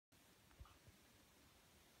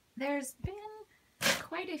There's been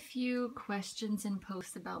quite a few questions and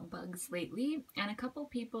posts about bugs lately, and a couple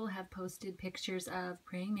people have posted pictures of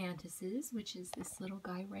praying mantises, which is this little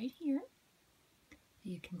guy right here,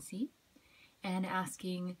 you can see, and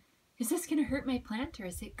asking, is this going to hurt my plant or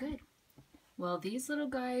is it good? Well, these little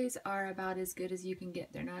guys are about as good as you can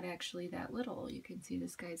get. They're not actually that little. You can see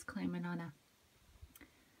this guy's climbing on a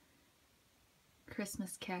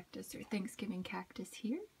Christmas cactus or Thanksgiving cactus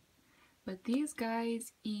here. But these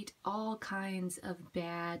guys eat all kinds of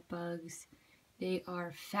bad bugs. They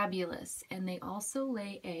are fabulous, and they also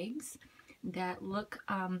lay eggs that look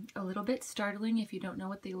a little bit startling if you don't know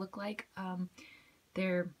what they look like.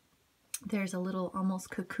 There's a little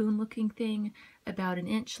almost cocoon looking thing about 1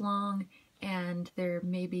 inch long, and they're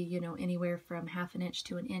maybe, you know, anywhere from 1/2 inch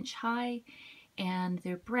to 1 inch high, and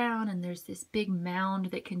they're brown, and there's this big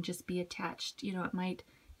mound that can just be attached. You know, it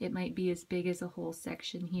might be as big as a whole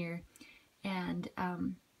section here. And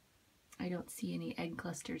I don't see any egg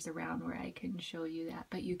clusters around where I can show you that,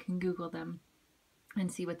 but you can Google them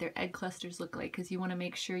and see what their egg clusters look like, because you want to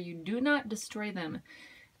make sure you do not destroy them.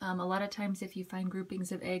 A lot of times if you find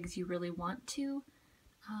groupings of eggs, you really want to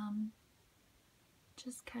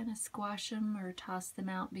just kind of squash them or toss them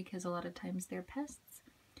out, because a lot of times they're pests.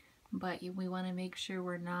 But we want to make sure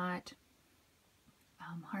we're not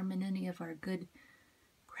harming any of our good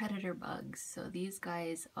predator bugs. So these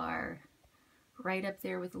guys are right up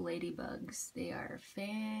there with the ladybugs. They are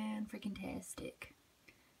fan-freaking-tastic.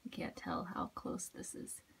 You can't tell how close this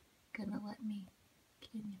is gonna let me.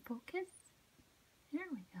 Can you focus? There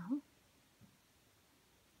we go.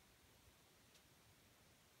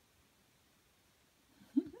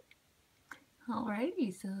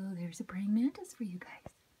 Alrighty, so there's a praying mantis for you guys.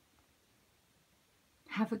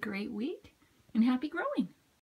 Have a great week and happy growing!